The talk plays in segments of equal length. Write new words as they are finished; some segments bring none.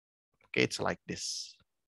Okay, it's like this.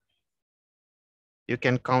 You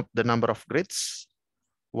can count the number of grids,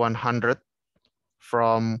 100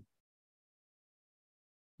 from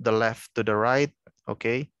the left to the right,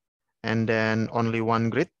 okay? And then only one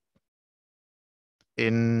grid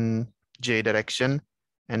in J direction,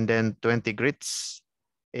 and then 20 grids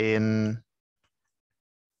in,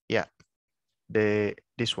 yeah,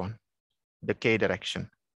 this one, the K direction.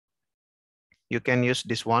 You can use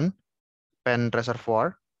this one, pen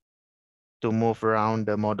reservoir, to move around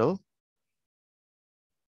the model.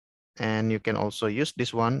 And you can also use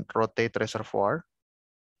this one, rotate reservoir,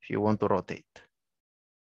 if you want to rotate.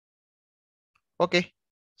 Okay,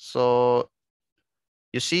 so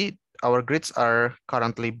you see our grids are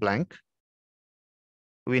currently blank.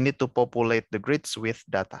 We need to populate the grids with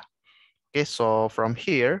data. Okay, so from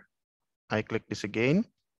here, I click this again.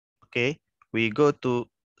 Okay, we go to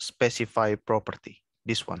specify property,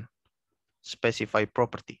 this one, specify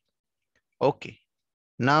property. Okay,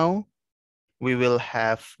 now we will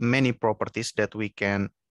have many properties that we can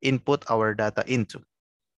input our data into.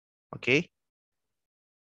 Okay,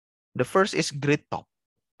 the first is grid top.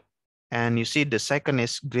 And you see the second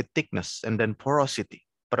is grid thickness, and then porosity,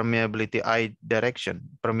 permeability I direction,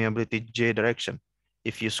 permeability J direction.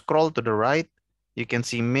 If you scroll to the right, you can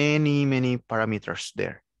see many parameters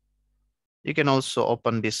there. You can also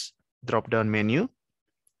open this drop-down menu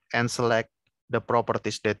and select the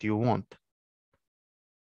properties that you want.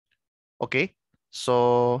 Okay,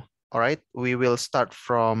 so all right, we will start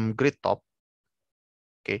from grid top.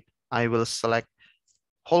 Okay, I will select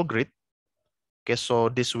whole grid. Okay, so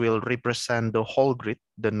this will represent the whole grid,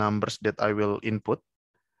 the numbers that I will input.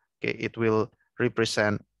 Okay, it will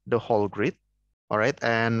represent the whole grid. All right,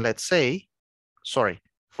 and let's say, sorry,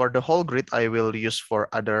 for the whole grid, I will use for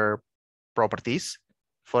other properties.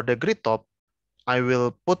 For the grid top, I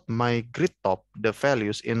will put my grid top, the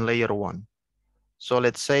values in layer 1. So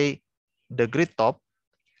let's say the grid top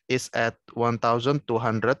is at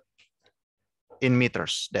 1,200 in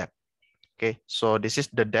meters depth. Okay, so this is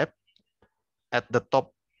the depth at the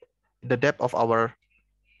top, the depth of our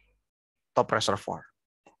top reservoir.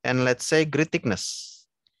 And let's say grid thickness,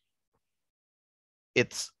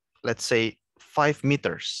 it's, let's say 5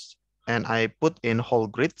 meters, and I put in whole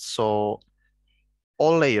grid, so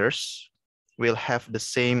all layers will have the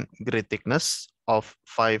same grid thickness of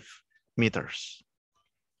 5 meters.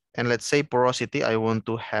 And let's say porosity, I want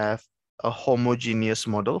to have a homogeneous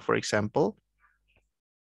model, for example,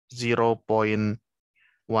 0.12.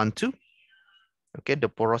 Okay, the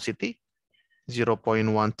porosity,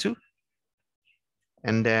 0.12.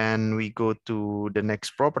 And then we go to the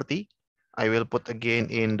next property. I will put again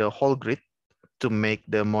in the whole grid to make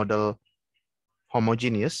the model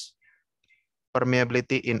homogeneous.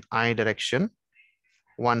 Permeability in I direction,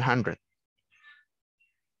 100.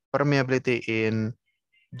 Permeability in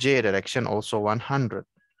J direction, also 100.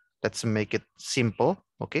 Let's make it simple,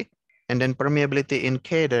 okay? And then permeability in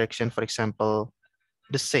K direction, for example,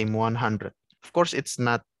 the same 100. Of course, it's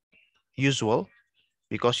not usual,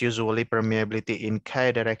 because usually permeability in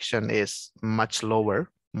K direction is much lower,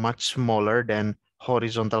 much smaller than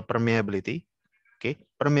horizontal permeability. Okay,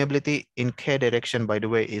 permeability in K direction, by the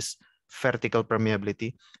way, is vertical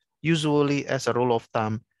permeability. Usually, as a rule of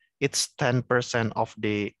thumb, it's 10% of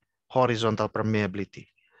the horizontal permeability.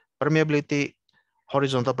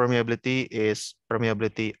 Horizontal permeability is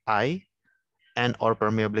permeability I and or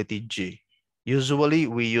permeability J. Usually,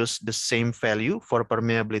 we use the same value for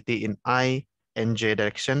permeability in I and J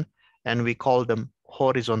direction, and we call them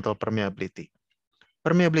horizontal permeability.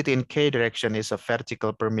 Permeability in K direction is a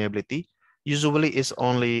vertical permeability. Usually is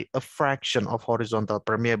only a fraction of horizontal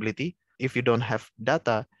permeability. If you don't have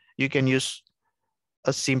data, you can use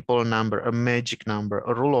a simple number, a magic number,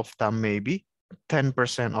 a rule of thumb, maybe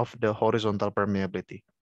 10% of the horizontal permeability.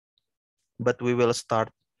 But we will start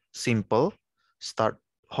simple, start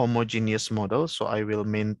homogeneous model. So I will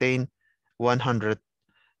maintain 100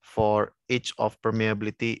 for each of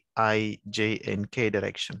permeability I, J, and K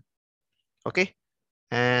direction. Okay,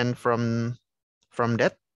 and from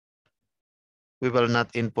that, we will not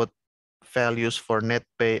input values for net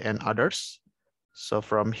pay and others. So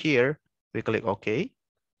from here, we click OK.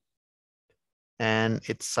 And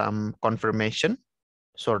it's some confirmation,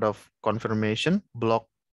 sort of confirmation, block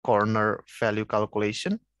corner value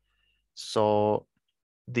calculation. So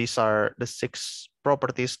these are the 6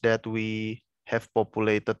 properties that we have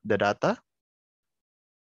populated the data.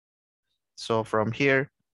 So from here,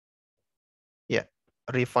 yeah,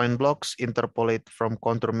 refine blocks, interpolate from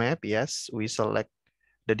contour map. Yes, we select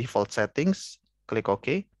the default settings, click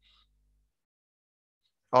OK.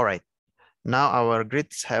 All right, now our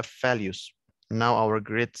grids have values. Now our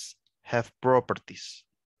grids have properties.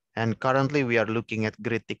 And currently we are looking at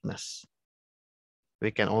grid thickness.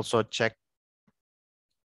 We can also check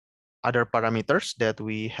other parameters that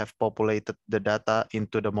we have populated the data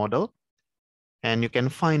into the model. And you can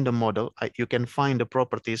find the model, you can find the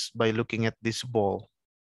properties by looking at this ball.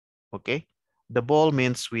 Okay, the ball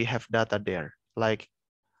means we have data there, like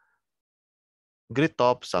grid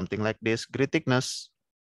top, something like this, grid thickness,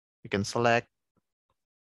 you can select.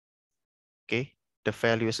 Okay, the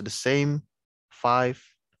value is the same, 5.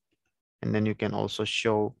 And then you can also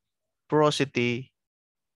show porosity.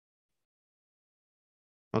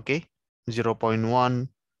 Okay, 0.1,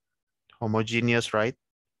 homogeneous, right?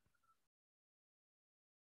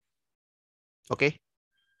 Okay,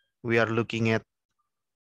 we are looking at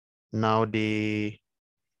now the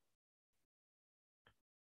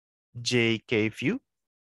JK view.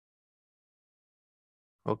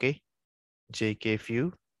 Okay, JK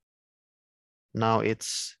view. Now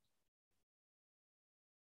it's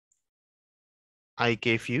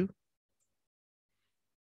IK view.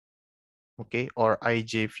 Okay, or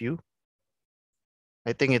IJ view.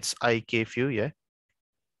 I think it's IK view, yeah.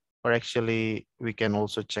 Or actually, we can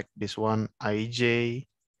also check this one, IJ,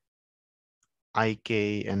 IK,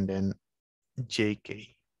 and then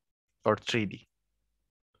JK, or 3D.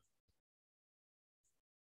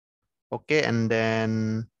 Okay, and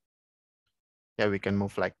then, yeah, we can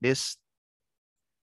move like this.